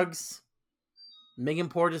 doing drugs, making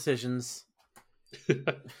poor decisions.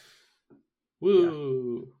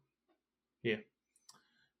 Woo. Yeah.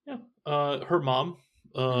 Her mom,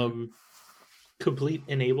 complete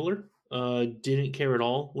enabler, didn't care at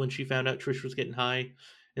all when she found out Trish was getting high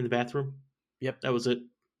in the bathroom. Yep. That was it.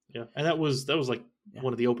 Yeah. And that was like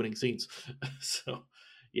one of the opening scenes. So,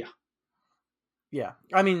 yeah. Yeah.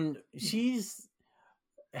 I mean, she's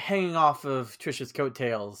hanging off of Trish's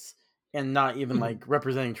coattails and not even like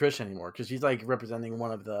representing Trish anymore, because she's like representing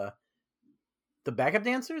one of the backup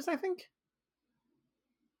dancers, I think.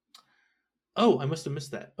 Oh, I must have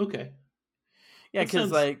missed that. Okay. Yeah,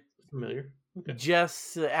 because like familiar. Okay.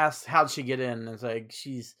 Jess asked how'd she get in, and it's like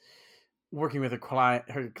she's working with her client,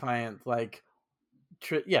 like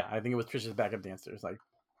I think it was Trish's backup dancers, like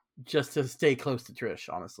just to stay close to Trish,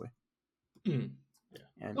 honestly. Yeah.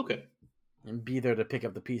 And, okay. And be there to pick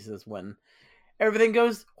up the pieces when everything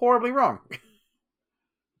goes horribly wrong.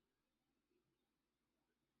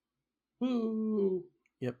 Woo.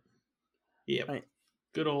 Yep. Right.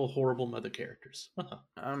 Good old horrible mother characters.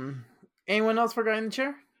 Anyone else for Guy in the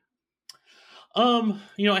Chair? I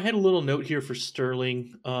had a little note here for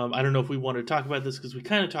Sterling. I don't know if we want to talk about this because we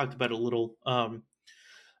kind of talked about it a little.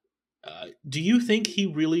 Do you think he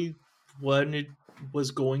really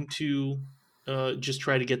was going to just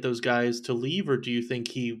try to get those guys to leave, or do you think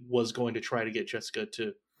he was going to try to get Jessica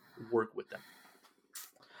to work with them?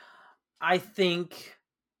 I think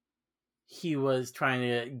he was trying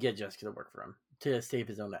to get Jessica to work for him to save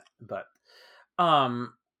his own neck. But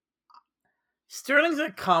Sterling's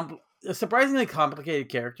a surprisingly complicated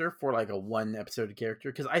character for like a one episode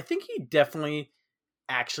character, because I think he definitely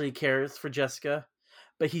actually cares for Jessica,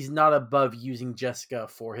 but he's not above using Jessica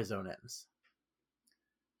for his own ends.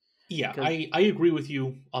 Yeah, I agree with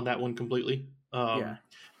you on that one completely. For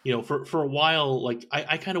a while, like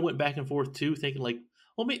I kind of went back and forth too, thinking like,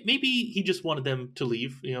 well, maybe he just wanted them to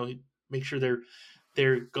leave. Make sure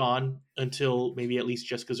they're gone until maybe at least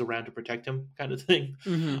Jessica's around to protect him, kind of thing.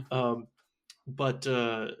 Mm-hmm. But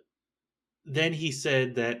then he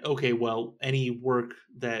said that, okay, well, any work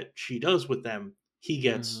that she does with them, he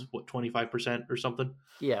gets 25% or something.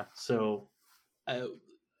 Yeah. So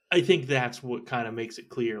I think that's what kind of makes it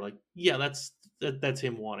clear. Like, yeah, that's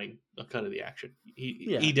him wanting a cut of the action.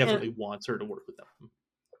 He definitely wants her to work with them.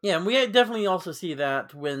 Yeah, and we definitely also see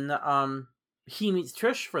that when he meets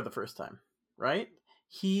Trish for the first time, right?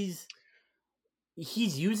 He's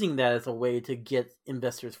using that as a way to get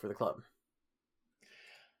investors for the club.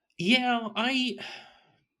 Yeah, I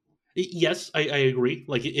agree.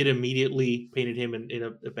 Like, it immediately painted him in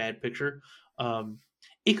a bad picture.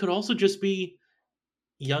 It could also just be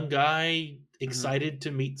young guy excited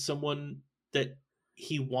to meet someone that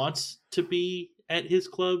he wants to be at his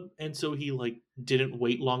club, and so he like didn't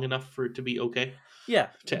wait long enough for it to be okay. Yeah,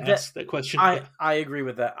 to ask that question. I agree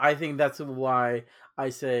with that. I think that's why I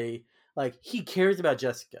say like he cares about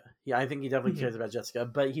Jessica. Yeah, I think he definitely cares about Jessica,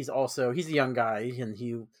 but he's a young guy, and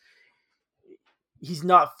he's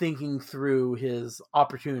not thinking through his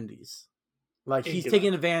opportunities. Like he's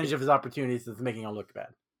taking advantage of his opportunities that's making him look bad.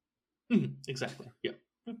 Exactly. Yeah.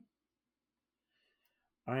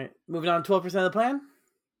 All right, moving on. 12% of the plan.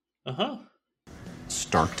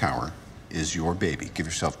 Stark Tower is your baby. Give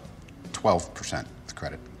yourself 12% of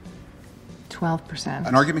credit. 12%.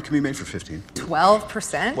 An argument can be made for 15.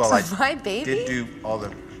 12%? Well, I my baby? did do all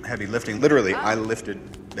the heavy lifting. Literally, I lifted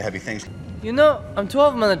the heavy things. You know, I'm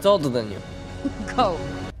 12 minutes older than you. Go.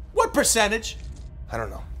 What percentage? I don't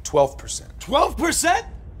know. 12%. 12%?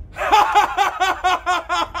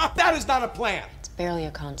 That is not a plan. It's barely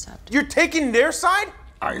a concept. You're taking their side?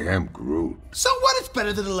 I am Groot. So what? It's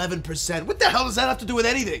better than 11%. What the hell does that have to do with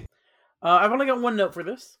anything? I've only got one note for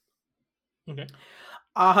this. Okay.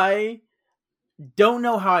 I don't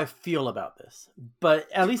know how I feel about this, but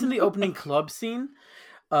at least in the opening club scene,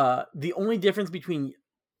 the only difference between,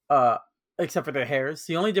 except for their hairs,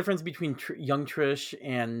 the only difference between young Trish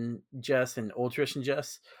and Jess and old Trish and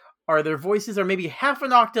Jess are their voices are maybe half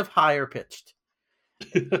an octave higher pitched.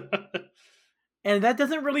 And that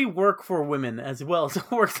doesn't really work for women as well as it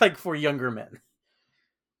works like for younger men.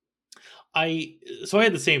 So I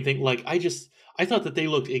had the same thing. Like I thought that they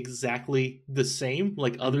looked exactly the same,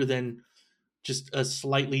 like other than just a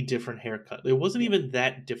slightly different haircut. It wasn't even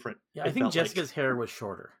that different. Yeah, I think Jessica's hair was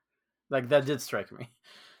shorter. Like that did strike me.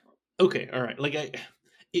 Okay, all right. Like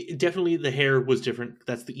definitely the hair was different.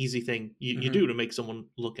 That's the easy thing you do to make someone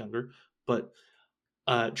look younger. But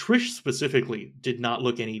Trish specifically did not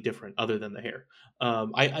look any different other than the hair.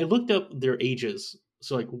 I looked up their ages.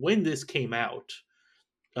 So like when this came out,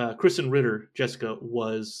 Kristen Ritter, Jessica,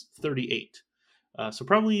 was 38. So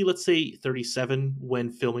probably, let's say 37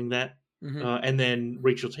 when filming that. And then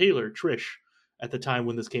Rachel Taylor, Trish, at the time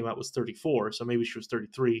when this came out was 34. So maybe she was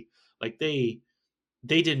 33. Like they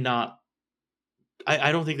did not,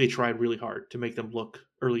 I don't think they tried really hard to make them look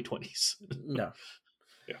early 20s. No.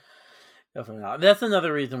 Yeah. Definitely not. That's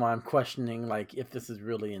another reason why I'm questioning, like, if this is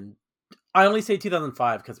really in... I only say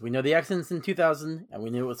 2005 because we know the accident's in 2000 and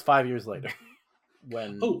we knew it was 5 years later.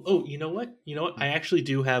 When you know what? I actually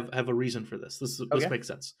do have a reason for this. This makes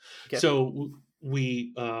sense. Okay. So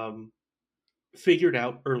we figured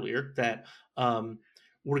out earlier that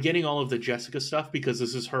we're getting all of the Jessica stuff because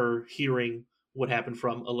this is her hearing what happened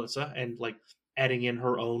from Alyssa and like adding in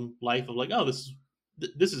her own life of like, oh, this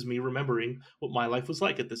is me remembering what my life was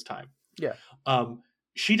like at this time. Yeah.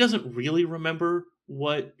 She doesn't really remember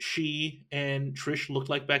what she and Trish looked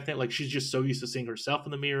like back then. Like she's just so used to seeing herself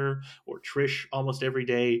in the mirror or Trish almost every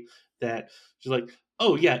day that she's like,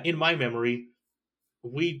 oh yeah, in my memory,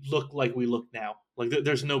 we look like we look now. Like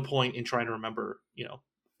there's no point in trying to remember,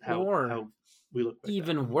 how we look.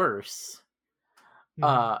 Even worse,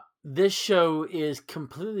 this show is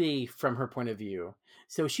completely from her point of view.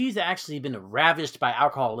 So she's actually been ravished by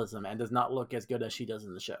alcoholism and does not look as good as she does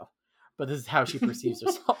in the show. But this is how she perceives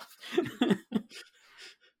herself.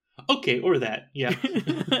 Okay, or that. Yeah.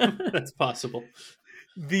 That's possible.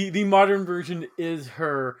 The modern version is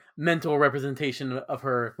her mental representation of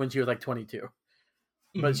her when she was like 22.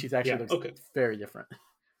 But she's actually looks very different.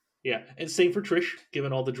 Yeah, and same for Trish,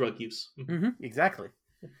 given all the drug use. Exactly.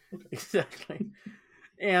 Okay. Exactly.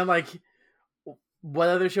 And like, what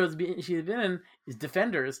other shows she's been in is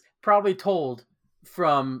Defenders, probably told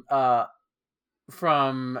from Matt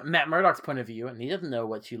Murdock's point of view, and he doesn't know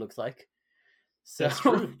what she looks like. So that's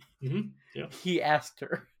true. Yeah. He asked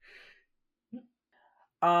her.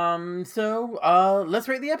 So let's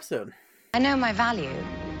rate the episode. I know my value.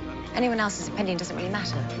 Anyone else's opinion doesn't really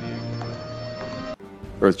matter.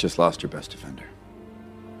 Earth just lost her best defender.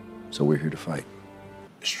 So we're here to fight.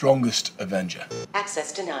 Strongest Avenger.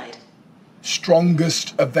 Access denied.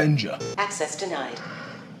 Strongest Avenger. Access denied.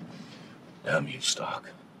 Damn you,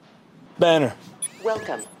 Stark. Banner.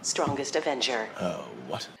 Welcome, Strongest Avenger. Oh,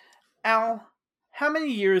 what? Al, how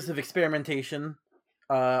many years of experimentation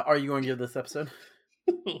are you going to give this episode?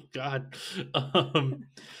 Oh, God.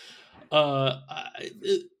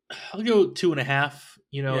 I'll go 2.5.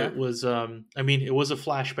 It was, it was a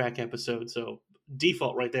flashback episode, so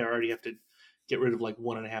default right there, I already have to get rid of like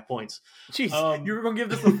 1.5 points. Jeez, you were going to give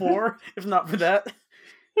this a 4 if not for that?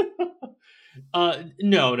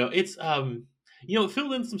 No, it's, it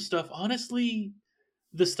filled in some stuff. Honestly,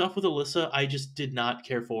 the stuff with Alyssa, I just did not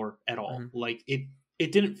care for at all. Like it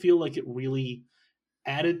didn't feel like it really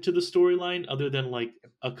added to the storyline other than like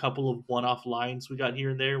a couple of one-off lines we got here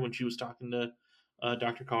and there when she was talking to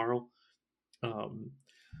Dr. Carl.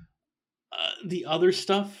 The other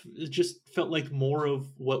stuff just felt like more of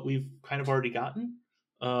what we've kind of already gotten.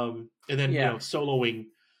 And then soloing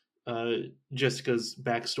Jessica's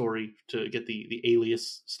backstory to get the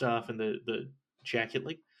alias stuff and the jacket.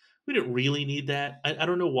 Like, we didn't really need that. I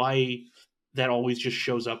don't know why that always just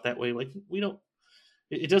shows up that way. Like, we don't.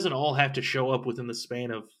 It doesn't all have to show up within the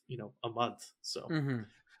span of a month. So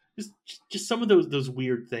just some of those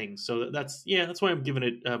weird things. So that's why I'm giving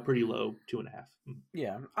it pretty low, 2.5.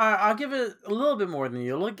 Yeah, I'll give it a little bit more than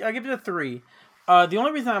you. Look, I give it a 3. The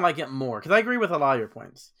only reason I like it more, because I agree with a lot of your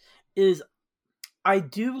points, is I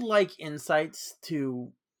do like insights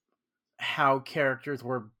to how characters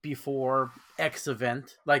were before X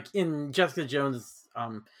event. Like in Jessica Jones'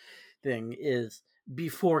 thing is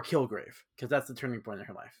before Kilgrave, because that's the turning point in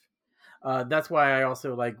her life. That's why I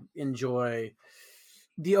also enjoy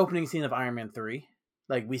the opening scene of Iron Man 3.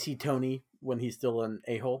 Like, we see Tony when he's still an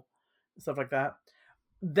a-hole, stuff like that.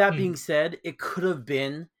 That being said, it could have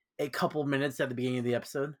been a couple minutes at the beginning of the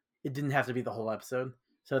episode. It didn't have to be the whole episode.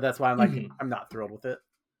 So that's why I'm not thrilled with it.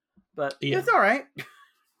 But it's all right.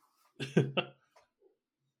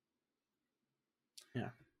 Yeah.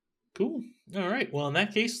 Cool. All right. Well, in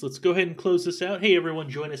that case, let's go ahead and close this out. Hey, everyone,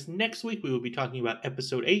 join us next week. We will be talking about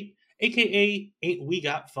episode 8, aka Ain't We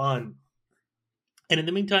Got Fun. And in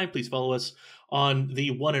the meantime, please follow us on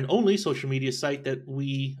the one and only social media site that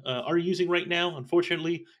we are using right now.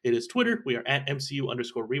 Unfortunately, it is Twitter. We are at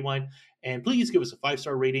MCU_Rewind. And please give us a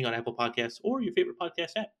 5-star rating on Apple Podcasts or your favorite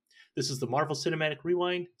podcast app. This is the Marvel Cinematic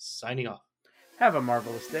Rewind, signing off. Have a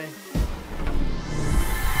marvelous day.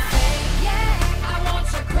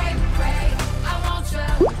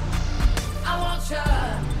 I want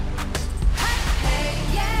you.